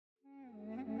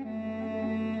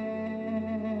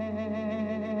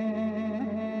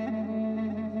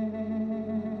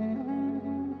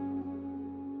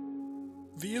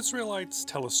Israelites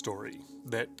tell a story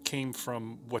that came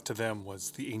from what to them was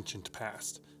the ancient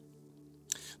past.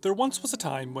 There once was a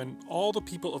time when all the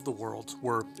people of the world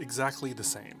were exactly the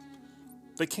same.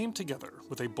 They came together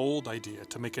with a bold idea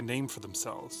to make a name for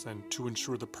themselves and to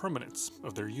ensure the permanence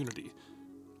of their unity.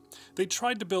 They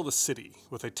tried to build a city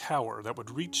with a tower that would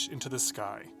reach into the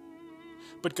sky.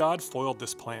 But God foiled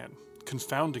this plan,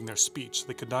 confounding their speech so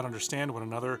they could not understand one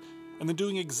another, and then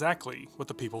doing exactly what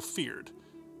the people feared,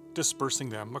 dispersing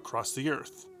them across the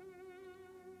earth.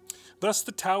 Thus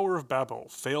the Tower of Babel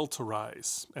failed to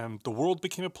rise, and the world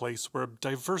became a place where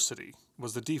diversity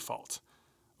was the default.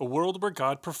 A world where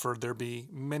God preferred there be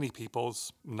many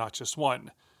peoples, not just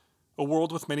one. A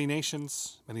world with many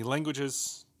nations, many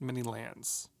languages, many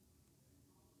lands.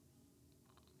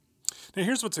 Now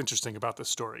here's what's interesting about this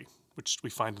story, which we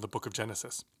find in the book of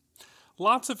Genesis.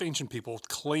 Lots of ancient people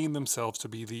claim themselves to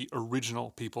be the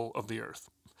original people of the earth.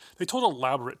 They told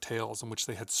elaborate tales in which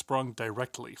they had sprung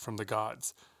directly from the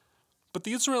gods. But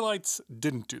the Israelites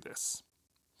didn't do this.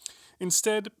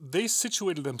 Instead, they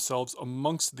situated themselves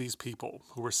amongst these people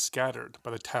who were scattered by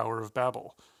the Tower of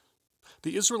Babel.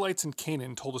 The Israelites in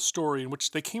Canaan told a story in which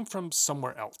they came from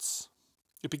somewhere else.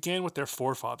 It began with their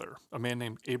forefather, a man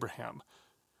named Abraham.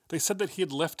 They said that he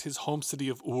had left his home city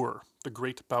of Ur, the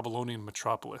great Babylonian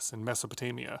metropolis in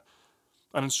Mesopotamia,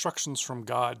 on instructions from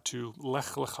God to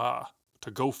Lech Lecha, to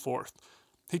go forth.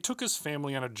 He took his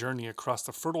family on a journey across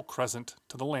the Fertile Crescent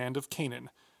to the land of Canaan,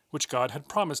 which God had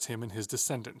promised him and his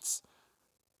descendants.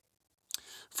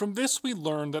 From this we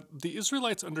learn that the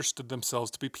Israelites understood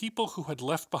themselves to be people who had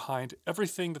left behind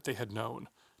everything that they had known,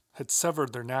 had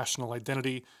severed their national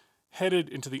identity, headed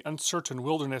into the uncertain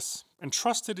wilderness, and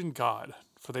trusted in God,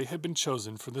 for they had been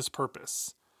chosen for this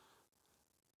purpose.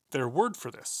 Their word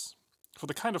for this, for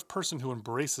the kind of person who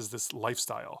embraces this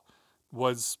lifestyle,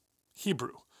 was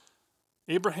Hebrew.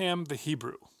 Abraham the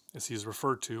Hebrew, as he is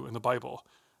referred to in the Bible,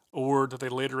 a word that they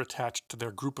later attached to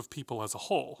their group of people as a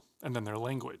whole, and then their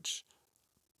language.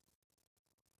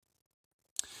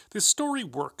 This story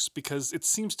works because it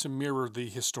seems to mirror the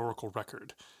historical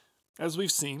record. As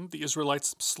we've seen, the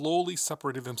Israelites slowly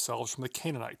separated themselves from the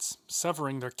Canaanites,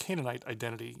 severing their Canaanite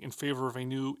identity in favor of a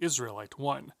new Israelite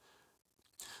one.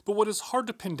 But what is hard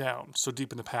to pin down so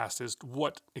deep in the past is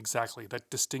what exactly that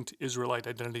distinct Israelite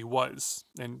identity was,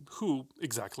 and who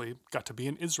exactly got to be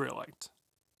an Israelite.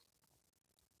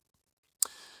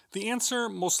 The answer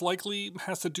most likely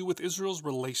has to do with Israel's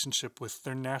relationship with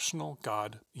their national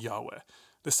God, Yahweh,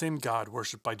 the same God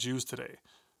worshipped by Jews today.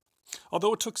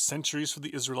 Although it took centuries for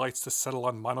the Israelites to settle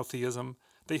on monotheism,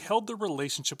 they held their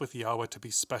relationship with Yahweh to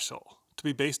be special, to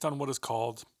be based on what is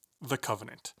called the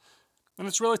covenant. And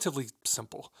it's relatively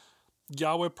simple.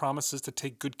 Yahweh promises to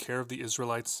take good care of the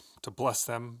Israelites, to bless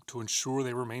them, to ensure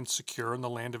they remain secure in the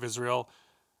land of Israel,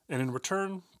 and in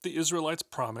return, the Israelites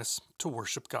promise to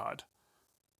worship God.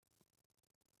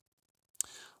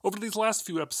 Over these last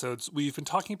few episodes, we've been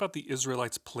talking about the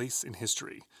Israelites' place in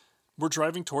history. We're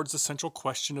driving towards the central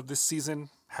question of this season: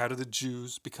 how did the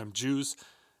Jews become Jews?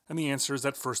 And the answer is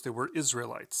that first they were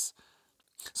Israelites.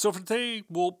 So for today,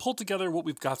 we'll pull together what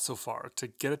we've got so far to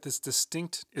get at this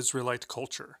distinct Israelite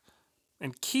culture.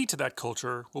 And key to that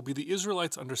culture will be the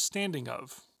Israelites' understanding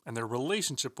of and their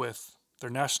relationship with their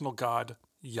national God,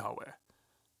 Yahweh.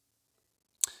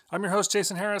 I'm your host,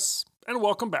 Jason Harris, and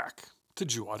welcome back to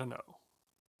Jew Ought to Know.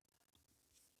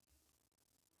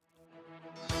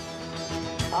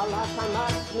 על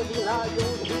הקמת מדינה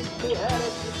יהודית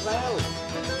בארץ ישראל.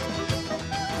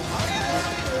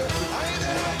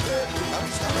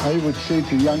 I would say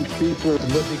to young people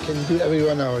that we can do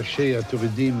everyone our share to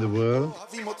redeem the world.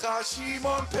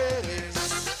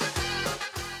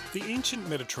 The ancient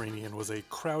Mediterranean was a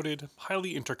crowded,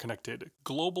 highly interconnected,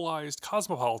 globalized,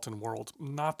 cosmopolitan world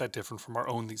not that different from our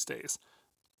own these days.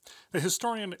 The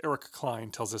historian Eric Klein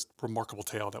tells this remarkable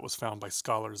tale that was found by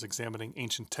scholars examining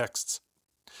ancient texts.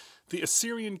 The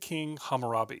Assyrian king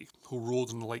Hammurabi, who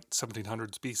ruled in the late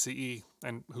 1700s BCE,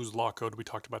 and whose law code we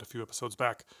talked about a few episodes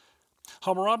back,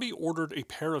 Hammurabi ordered a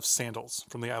pair of sandals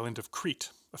from the island of Crete,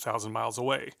 1,000 miles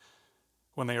away.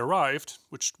 When they arrived,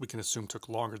 which we can assume took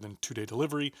longer than 2-day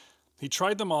delivery, he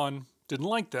tried them on, didn't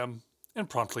like them, and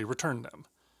promptly returned them.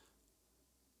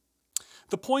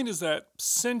 The point is that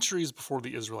centuries before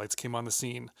the Israelites came on the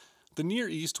scene, the Near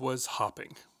East was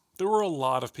hopping. There were a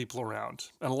lot of people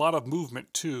around, and a lot of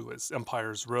movement too, as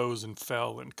empires rose and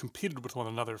fell and competed with one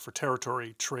another for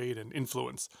territory, trade, and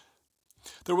influence.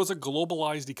 There was a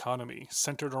globalized economy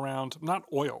centered around not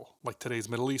oil, like today's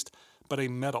Middle East, but a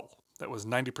metal that was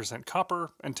 90%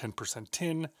 copper and 10%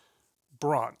 tin,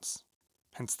 bronze.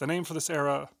 Hence the name for this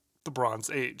era, the Bronze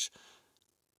Age.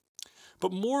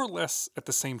 But more or less at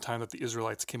the same time that the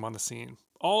Israelites came on the scene,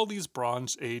 all these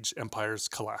Bronze Age empires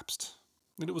collapsed.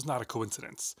 And it was not a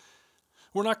coincidence.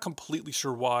 We're not completely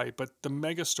sure why, but the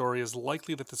mega story is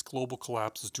likely that this global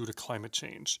collapse is due to climate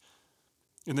change.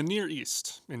 In the Near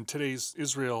East, in today's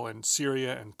Israel and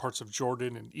Syria and parts of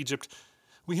Jordan and Egypt,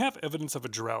 we have evidence of a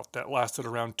drought that lasted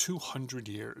around 200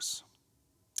 years.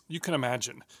 You can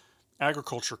imagine.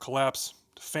 Agriculture collapsed,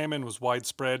 famine was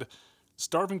widespread,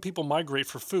 starving people migrate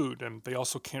for food, and they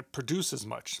also can't produce as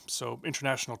much, so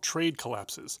international trade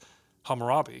collapses.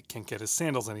 Hammurabi can't get his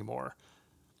sandals anymore.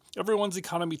 Everyone's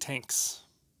economy tanks.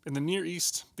 In the Near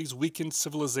East, these weakened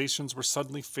civilizations were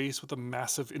suddenly faced with a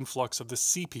massive influx of the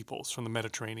sea peoples from the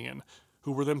Mediterranean,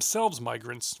 who were themselves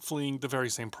migrants fleeing the very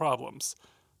same problems.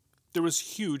 There was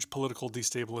huge political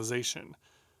destabilization.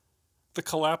 The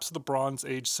collapse of the Bronze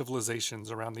Age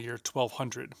civilizations around the year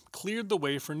 1200 cleared the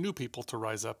way for new people to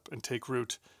rise up and take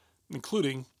root,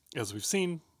 including, as we've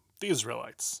seen, the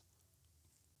Israelites.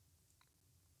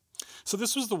 So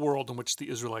this was the world in which the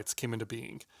Israelites came into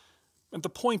being. And the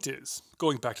point is,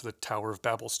 going back to the Tower of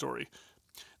Babel story,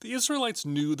 the Israelites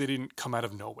knew they didn't come out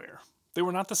of nowhere. They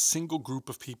were not the single group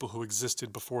of people who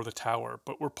existed before the tower,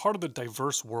 but were part of the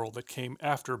diverse world that came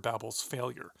after Babel's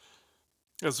failure.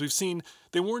 As we've seen,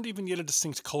 they weren't even yet a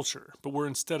distinct culture, but were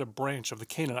instead a branch of the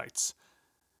Canaanites.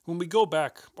 When we go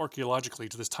back archaeologically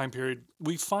to this time period,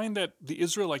 we find that the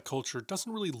Israelite culture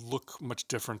doesn't really look much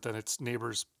different than its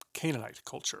neighbor's Canaanite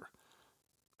culture.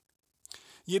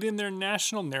 Yet in their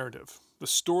national narrative, the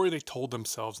story they told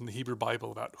themselves in the Hebrew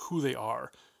Bible about who they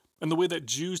are, and the way that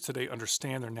Jews today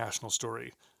understand their national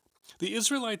story, the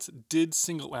Israelites did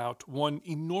single out one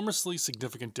enormously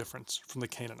significant difference from the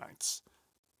Canaanites.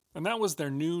 And that was their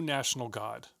new national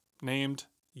god, named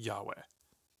Yahweh.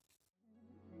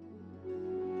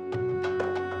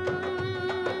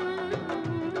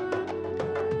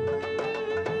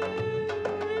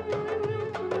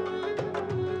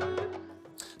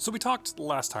 So we talked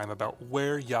last time about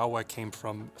where Yahweh came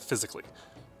from physically,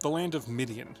 the land of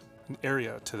Midian, an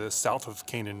area to the south of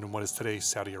Canaan in what is today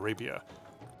Saudi Arabia.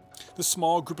 The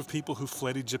small group of people who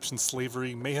fled Egyptian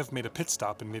slavery may have made a pit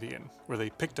stop in Midian, where they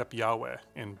picked up Yahweh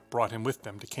and brought him with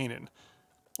them to Canaan.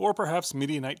 Or perhaps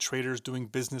Midianite traders doing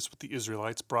business with the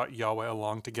Israelites brought Yahweh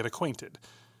along to get acquainted.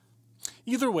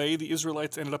 Either way, the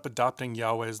Israelites ended up adopting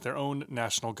Yahweh as their own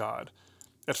national god,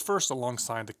 at first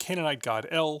alongside the Canaanite god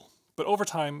El, but over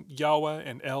time Yahweh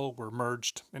and El were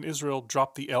merged, and Israel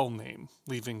dropped the El name,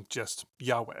 leaving just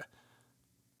Yahweh.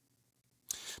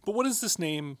 But what is this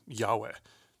name Yahweh?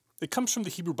 It comes from the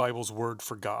Hebrew Bible's word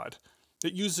for God.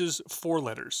 It uses 4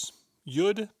 letters,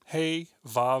 Yud, He,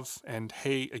 Vav, and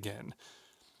He again.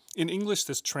 In English,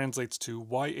 this translates to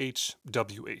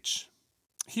YHWH.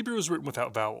 Hebrew is written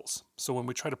without vowels, so when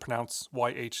we try to pronounce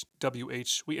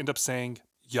YHWH, we end up saying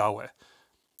Yahweh.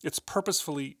 It's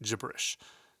purposefully gibberish.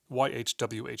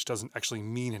 YHWH doesn't actually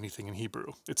mean anything in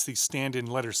Hebrew. It's the stand-in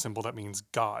letter symbol that means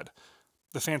God.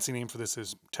 The fancy name for this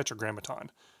is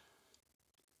tetragrammaton.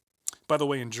 By the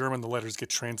way, in German, the letters get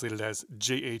translated as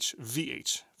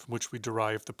JHVH, from which we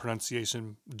derive the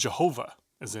pronunciation Jehovah,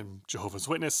 as in Jehovah's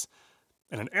Witness.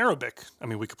 And in Arabic,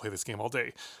 we could play this game all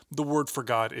day, the word for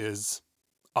God is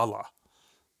Allah.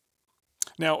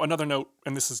 Now, another note,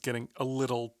 and this is getting a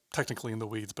little technically in the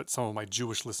weeds, but some of my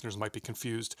Jewish listeners might be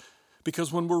confused,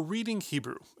 because when we're reading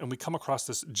Hebrew and we come across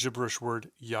this gibberish word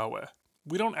Yahweh,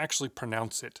 we don't actually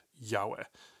pronounce it Yahweh.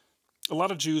 A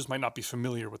lot of Jews might not be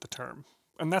familiar with the term.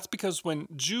 And that's because when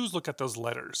Jews look at those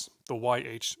letters, the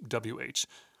YHWH,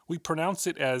 we pronounce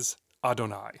it as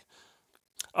Adonai.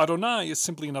 Adonai is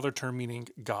simply another term meaning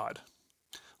God.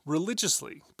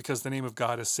 Religiously, because the name of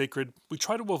God is sacred, we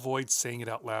try to avoid saying it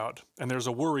out loud, and there's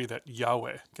a worry that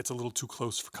Yahweh gets a little too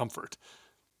close for comfort.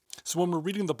 So when we're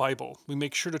reading the Bible, we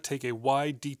make sure to take a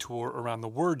wide detour around the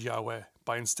word Yahweh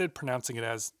by instead pronouncing it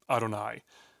as Adonai,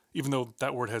 even though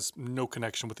that word has no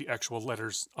connection with the actual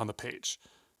letters on the page.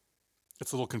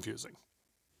 It's a little confusing.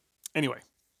 Anyway,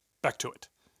 back to it.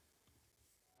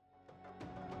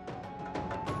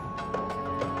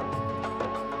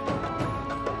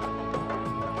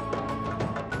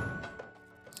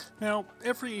 Now,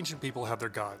 every ancient people had their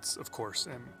gods, of course,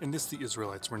 and in this the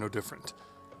Israelites were no different.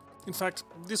 In fact,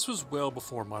 this was well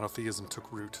before monotheism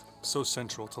took root, so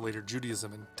central to later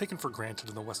Judaism and taken for granted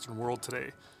in the Western world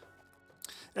today.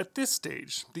 At this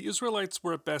stage, the Israelites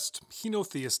were at best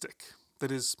henotheistic.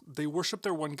 That is, they worshiped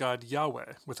their one god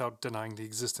Yahweh without denying the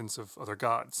existence of other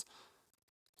gods.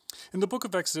 In the book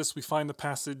of Exodus, we find the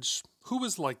passage, "Who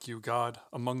is like you, God,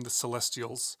 among the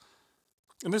celestials?"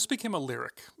 And this became a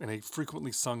lyric in a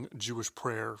frequently sung Jewish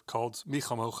prayer called Mi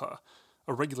Chamocha,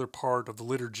 a regular part of the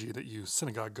liturgy that you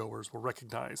synagogue goers will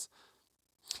recognize.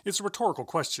 It's a rhetorical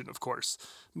question, of course.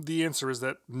 The answer is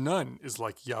that none is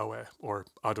like Yahweh or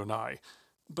Adonai,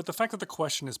 but the fact that the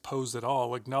question is posed at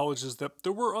all acknowledges that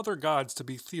there were other gods to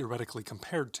be theoretically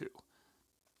compared to.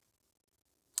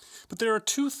 But there are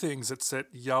two things that set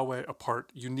Yahweh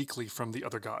apart uniquely from the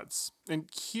other gods, and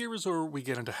here is where we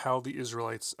get into how the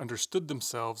Israelites understood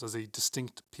themselves as a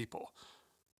distinct people.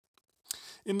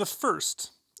 In the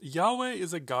first, Yahweh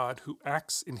is a God who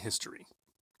acts in history.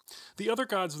 The other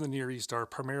gods of the Near East are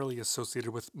primarily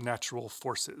associated with natural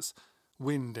forces,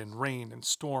 wind and rain and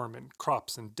storm and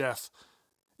crops and death.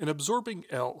 In absorbing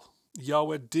El,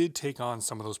 Yahweh did take on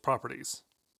some of those properties.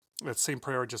 That same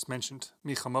prayer I just mentioned,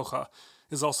 Mi Chamocha,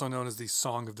 is also known as the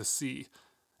Song of the Sea.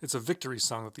 It's a victory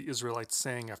song that the Israelites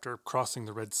sang after crossing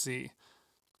the Red Sea.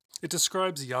 It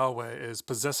describes Yahweh as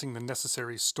possessing the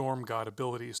necessary storm god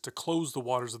abilities to close the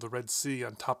waters of the Red Sea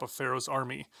on top of Pharaoh's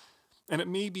army, and it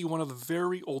may be one of the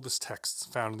very oldest texts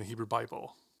found in the Hebrew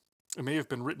Bible. It may have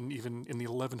been written even in the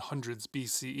 1100s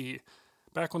BCE,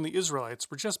 back when the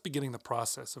Israelites were just beginning the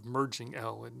process of merging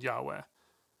El and Yahweh.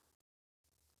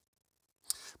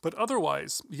 But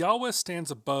otherwise, Yahweh stands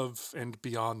above and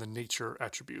beyond the nature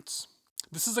attributes.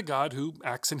 This is a God who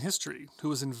acts in history,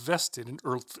 who is invested in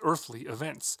earthly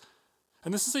events.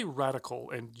 And this is a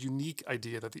radical and unique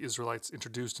idea that the Israelites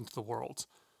introduced into the world.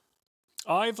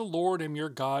 I, the Lord, am your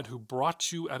God who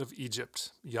brought you out of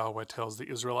Egypt, Yahweh tells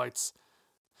the Israelites.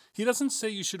 He doesn't say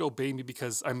you should obey me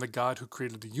because I'm the God who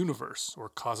created the universe or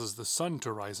causes the sun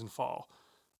to rise and fall.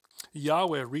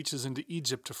 Yahweh reaches into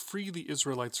Egypt to free the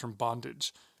Israelites from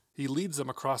bondage. He leads them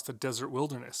across the desert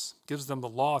wilderness, gives them the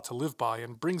law to live by,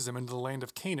 and brings them into the land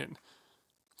of Canaan.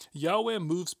 Yahweh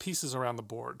moves pieces around the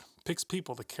board, picks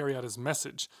people to carry out his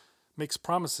message, makes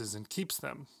promises and keeps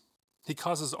them. He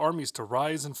causes armies to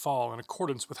rise and fall in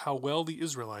accordance with how well the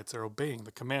Israelites are obeying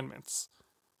the commandments.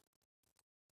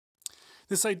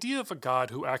 This idea of a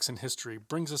God who acts in history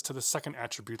brings us to the second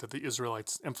attribute that the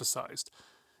Israelites emphasized.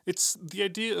 It's the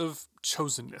idea of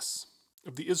chosenness,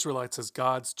 of the Israelites as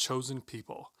God's chosen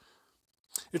people.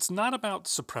 It's not about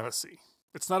supremacy.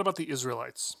 It's not about the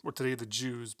Israelites, or today the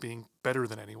Jews, being better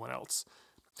than anyone else.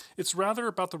 It's rather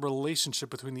about the relationship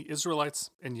between the Israelites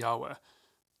and Yahweh.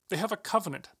 They have a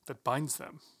covenant that binds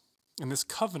them, and this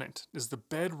covenant is the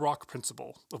bedrock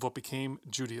principle of what became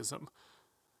Judaism.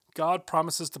 God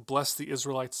promises to bless the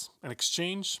Israelites. In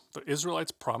exchange, the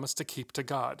Israelites promise to keep to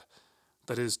God.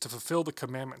 That is, to fulfill the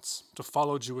commandments, to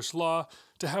follow Jewish law,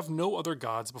 to have no other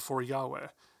gods before Yahweh.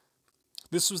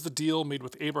 This was the deal made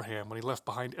with Abraham when he left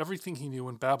behind everything he knew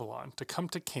in Babylon to come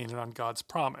to Canaan on God's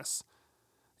promise.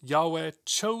 Yahweh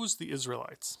chose the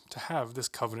Israelites to have this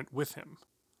covenant with him.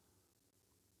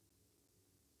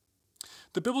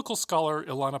 The biblical scholar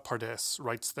Ilana Pardes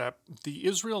writes that the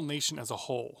Israel nation as a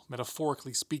whole,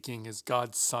 metaphorically speaking, is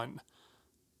God's son.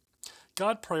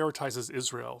 God prioritizes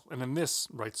Israel, and in this,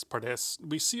 writes Pardes,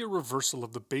 we see a reversal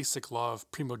of the basic law of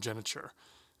primogeniture.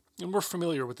 And we're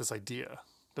familiar with this idea,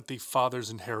 that the father's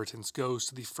inheritance goes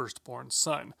to the firstborn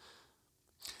son.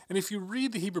 And if you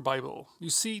read the Hebrew Bible, you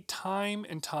see time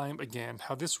and time again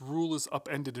how this rule is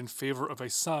upended in favor of a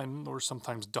son, or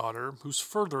sometimes daughter, who's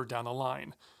further down the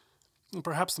line. And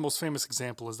perhaps the most famous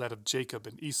example is that of Jacob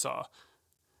and Esau.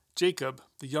 Jacob,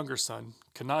 the younger son,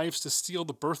 connives to steal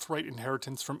the birthright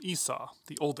inheritance from Esau,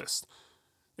 the oldest.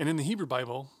 And in the Hebrew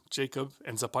Bible, Jacob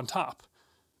ends up on top.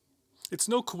 It's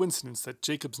no coincidence that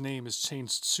Jacob's name is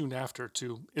changed soon after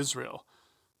to Israel.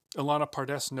 Ilana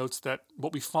Pardes notes that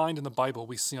what we find in the Bible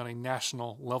we see on a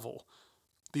national level.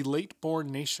 The late-born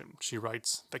nation, she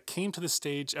writes, that came to the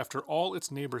stage after all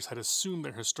its neighbors had assumed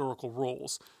their historical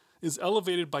roles, is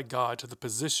elevated by God to the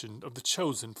position of the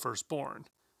chosen firstborn.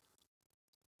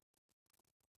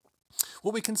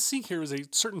 What we can see here is a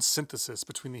certain synthesis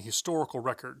between the historical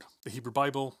record, the Hebrew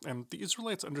Bible, and the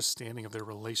Israelites' understanding of their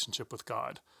relationship with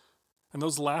God. And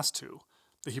those last two,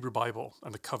 the Hebrew Bible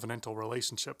and the covenantal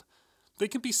relationship, they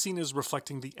can be seen as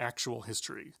reflecting the actual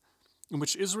history, in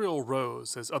which Israel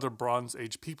rose as other Bronze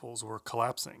Age peoples were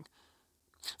collapsing.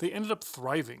 They ended up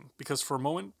thriving because for a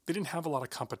moment they didn't have a lot of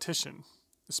competition,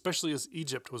 especially as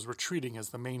Egypt was retreating as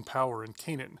the main power in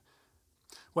Canaan.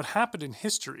 What happened in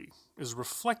history is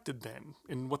reflected then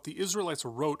in what the Israelites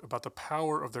wrote about the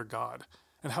power of their God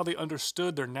and how they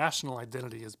understood their national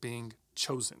identity as being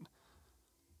chosen.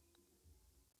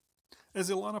 As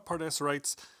Ilana Pardes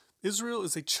writes, Israel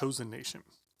is a chosen nation,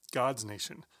 God's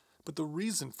nation, but the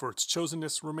reason for its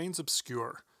chosenness remains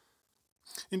obscure.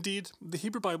 Indeed, the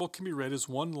Hebrew Bible can be read as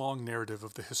one long narrative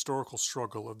of the historical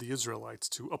struggle of the Israelites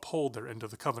to uphold their end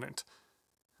of the covenant.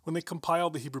 When they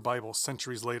compiled the Hebrew Bible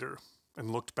centuries later, and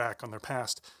looked back on their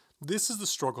past, this is the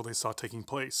struggle they saw taking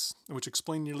place, which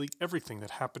explained nearly everything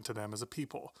that happened to them as a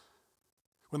people.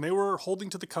 When they were holding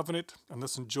to the covenant and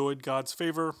thus enjoyed God's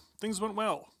favor, things went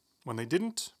well. When they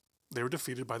didn't, they were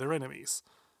defeated by their enemies.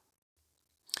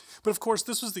 But of course,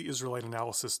 this was the Israelite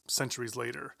analysis centuries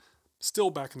later.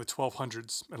 Still back in the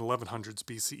 1200s and 1100s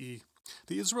BCE,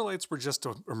 the Israelites were just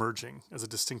emerging as a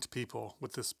distinct people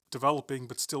with this developing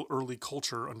but still early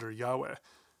culture under Yahweh.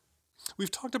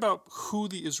 We've talked about who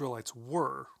the Israelites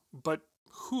were, but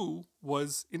who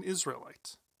was an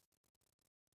Israelite?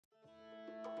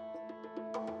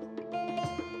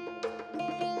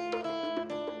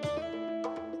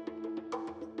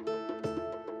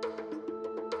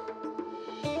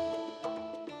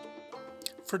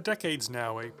 For decades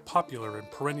now, a popular and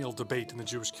perennial debate in the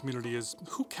Jewish community is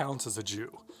who counts as a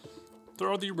Jew? There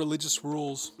are the religious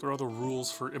rules, there are the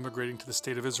rules for immigrating to the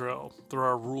state of Israel, there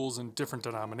are rules in different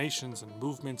denominations and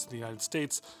movements in the United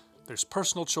States, there's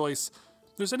personal choice,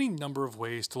 there's any number of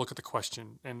ways to look at the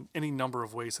question, and any number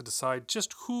of ways to decide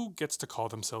just who gets to call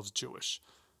themselves Jewish.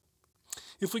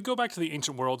 If we go back to the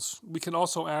ancient worlds, we can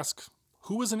also ask,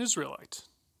 who was an Israelite?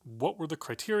 What were the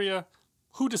criteria?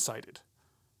 Who decided?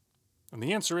 And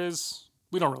the answer is,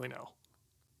 we don't really know.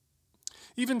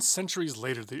 Even centuries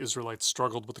later, the Israelites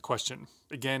struggled with the question,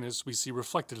 again as we see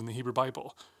reflected in the Hebrew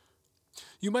Bible.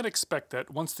 You might expect that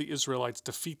once the Israelites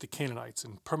defeat the Canaanites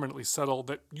and permanently settle,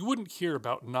 that you wouldn't hear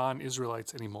about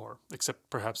non-Israelites anymore, except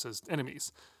perhaps as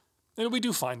enemies. And we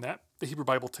do find that. The Hebrew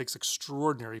Bible takes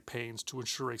extraordinary pains to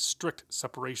ensure a strict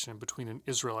separation between an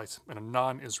Israelite and a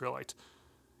non-Israelite.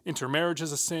 Intermarriage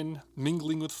is a sin,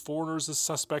 mingling with foreigners is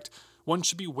suspect, one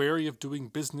should be wary of doing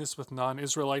business with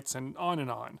non-Israelites, and on and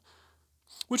on.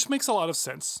 Which makes a lot of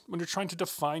sense. When you're trying to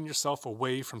define yourself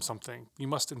away from something, you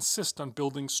must insist on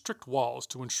building strict walls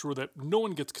to ensure that no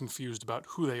one gets confused about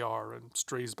who they are and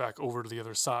strays back over to the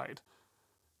other side.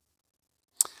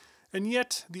 And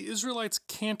yet, the Israelites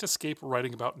can't escape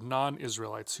writing about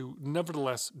non-Israelites who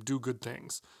nevertheless do good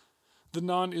things. The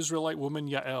non-Israelite woman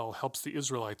Yael helps the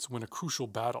Israelites win a crucial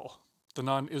battle. The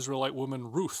non-Israelite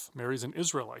woman Ruth marries an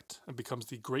Israelite and becomes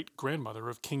the great-grandmother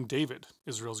of King David,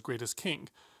 Israel's greatest king.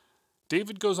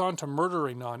 David goes on to murder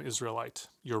a non-Israelite,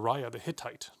 Uriah the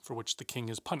Hittite, for which the king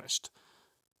is punished.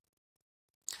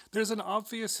 There's an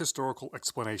obvious historical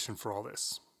explanation for all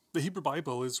this. The Hebrew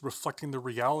Bible is reflecting the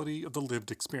reality of the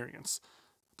lived experience.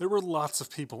 There were lots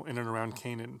of people in and around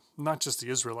Canaan, not just the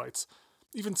Israelites.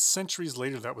 Even centuries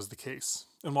later that was the case,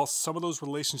 and while some of those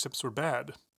relationships were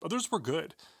bad, others were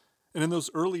good. And in those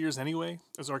early years anyway,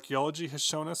 as archaeology has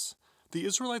shown us, the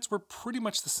Israelites were pretty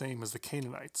much the same as the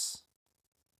Canaanites.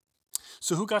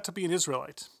 So who got to be an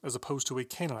Israelite, as opposed to a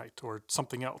Canaanite or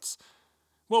something else?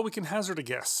 Well, we can hazard a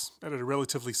guess at a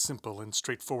relatively simple and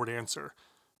straightforward answer.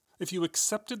 If you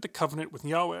accepted the covenant with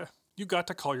Yahweh, you got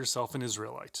to call yourself an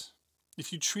Israelite.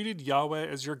 If you treated Yahweh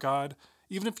as your God,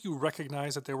 even if you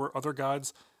recognized that there were other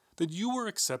gods, then you were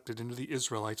accepted into the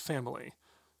Israelite family.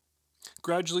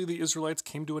 Gradually, the Israelites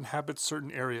came to inhabit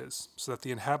certain areas, so that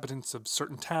the inhabitants of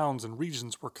certain towns and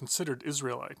regions were considered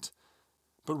Israelite.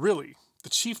 But really, the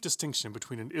chief distinction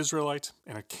between an Israelite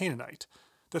and a Canaanite,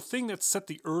 the thing that set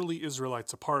the early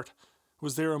Israelites apart,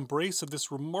 was their embrace of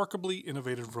this remarkably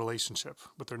innovative relationship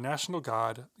with their national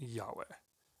God, Yahweh.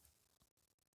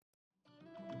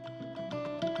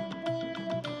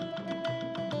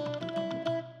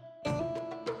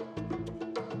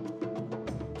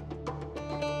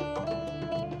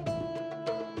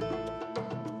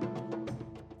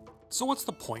 So what's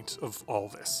the point of all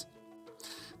this?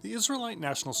 The Israelite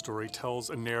national story tells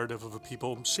a narrative of a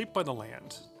people shaped by the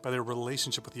land, by their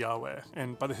relationship with Yahweh,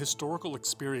 and by the historical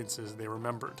experiences they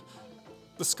remembered.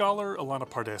 The scholar Ilana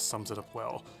Pardes sums it up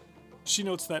well. She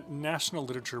notes that national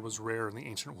literature was rare in the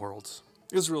ancient world.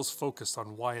 Israel's focus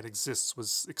on why it exists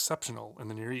was exceptional in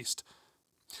the Near East.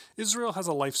 Israel has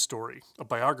a life story, a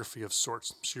biography of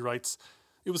sorts. She writes,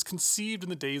 "It was conceived in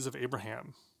the days of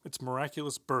Abraham. Its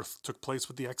miraculous birth took place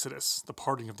with the Exodus, the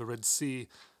parting of the Red Sea.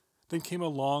 Then came a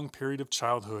long period of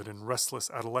childhood and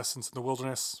restless adolescence in the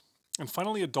wilderness, and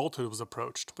finally adulthood was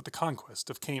approached with the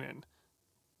conquest of Canaan."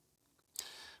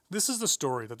 This is the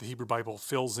story that the Hebrew Bible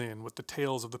fills in with the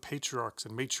tales of the patriarchs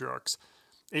and matriarchs,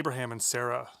 Abraham and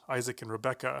Sarah, Isaac and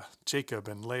Rebekah, Jacob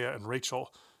and Leah and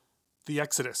Rachel. The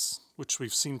Exodus, which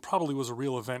we've seen probably was a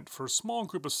real event for a small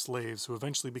group of slaves who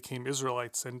eventually became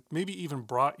Israelites and maybe even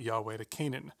brought Yahweh to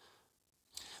Canaan.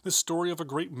 The story of a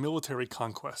great military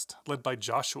conquest led by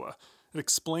Joshua. It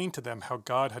explained to them how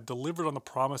God had delivered on the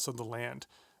promise of the land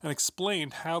and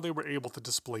explained how they were able to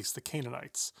displace the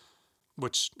Canaanites,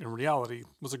 which in reality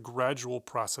was a gradual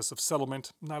process of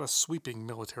settlement, not a sweeping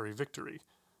military victory.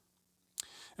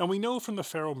 And we know from the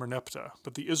pharaoh Merneptah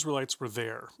that the Israelites were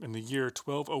there in the year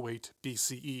 1208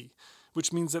 BCE,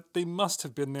 which means that they must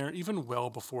have been there even well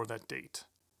before that date.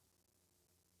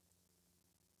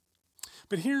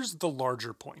 But here's the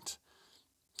larger point.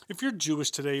 If you're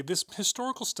Jewish today, this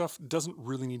historical stuff doesn't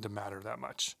really need to matter that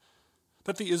much.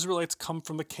 That the Israelites come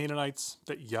from the Canaanites,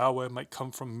 that Yahweh might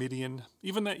come from Midian,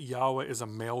 even that Yahweh is a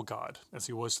male god, as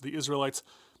he was to the Israelites,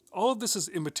 all of this is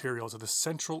immaterial to the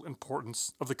central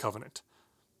importance of the covenant.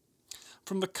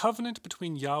 From the covenant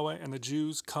between Yahweh and the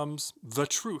Jews comes the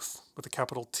truth, with a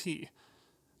capital T,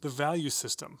 the value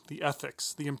system, the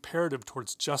ethics, the imperative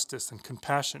towards justice and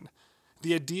compassion,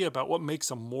 the idea about what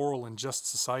makes a moral and just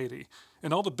society,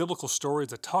 and all the biblical stories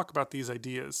that talk about these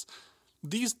ideas.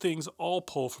 These things all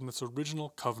pull from this original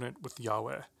covenant with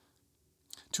Yahweh.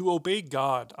 To obey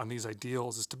God on these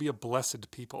ideals is to be a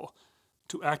blessed people.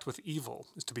 To act with evil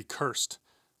is to be cursed.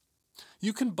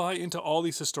 You can buy into all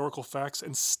these historical facts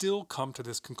and still come to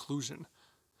this conclusion.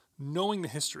 Knowing the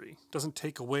history doesn't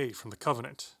take away from the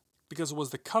covenant, because it was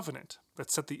the covenant that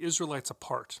set the Israelites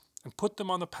apart and put them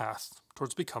on the path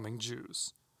towards becoming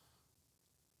Jews.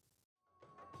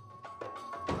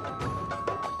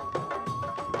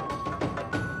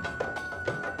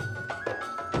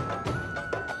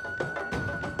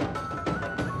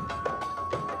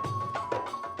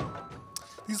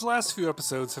 These last few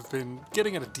episodes have been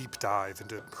getting at a deep dive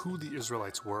into who the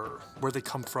Israelites were, where they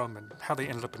come from, and how they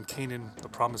ended up in Canaan, the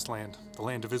Promised Land, the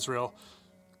land of Israel.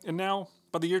 And now,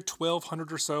 by the year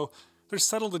 1200 or so, they're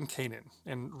settled in Canaan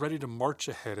and ready to march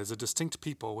ahead as a distinct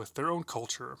people with their own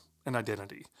culture and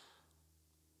identity.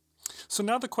 So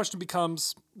now the question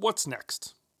becomes, what's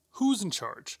next? Who's in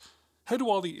charge? How do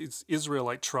all these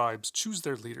Israelite tribes choose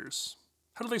their leaders?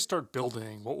 How do they start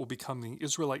building what will become the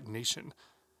Israelite nation?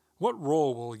 What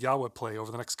role will Yahweh play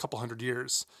over the next couple hundred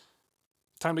years?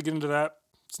 Time to get into that.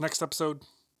 It's next episode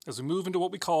as we move into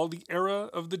what we call the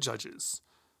era of the judges.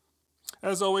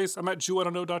 As always, I'm at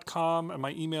JewIDon'tKnow.com, and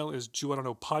my email is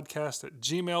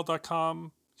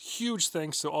JewIDon'tKnowPodcast@gmail.com. Huge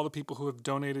thanks to all the people who have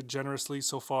donated generously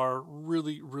so far.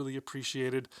 Really, really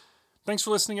appreciated. Thanks for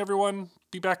listening, everyone.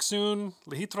 Be back soon.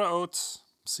 Lehitraot.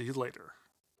 See you later.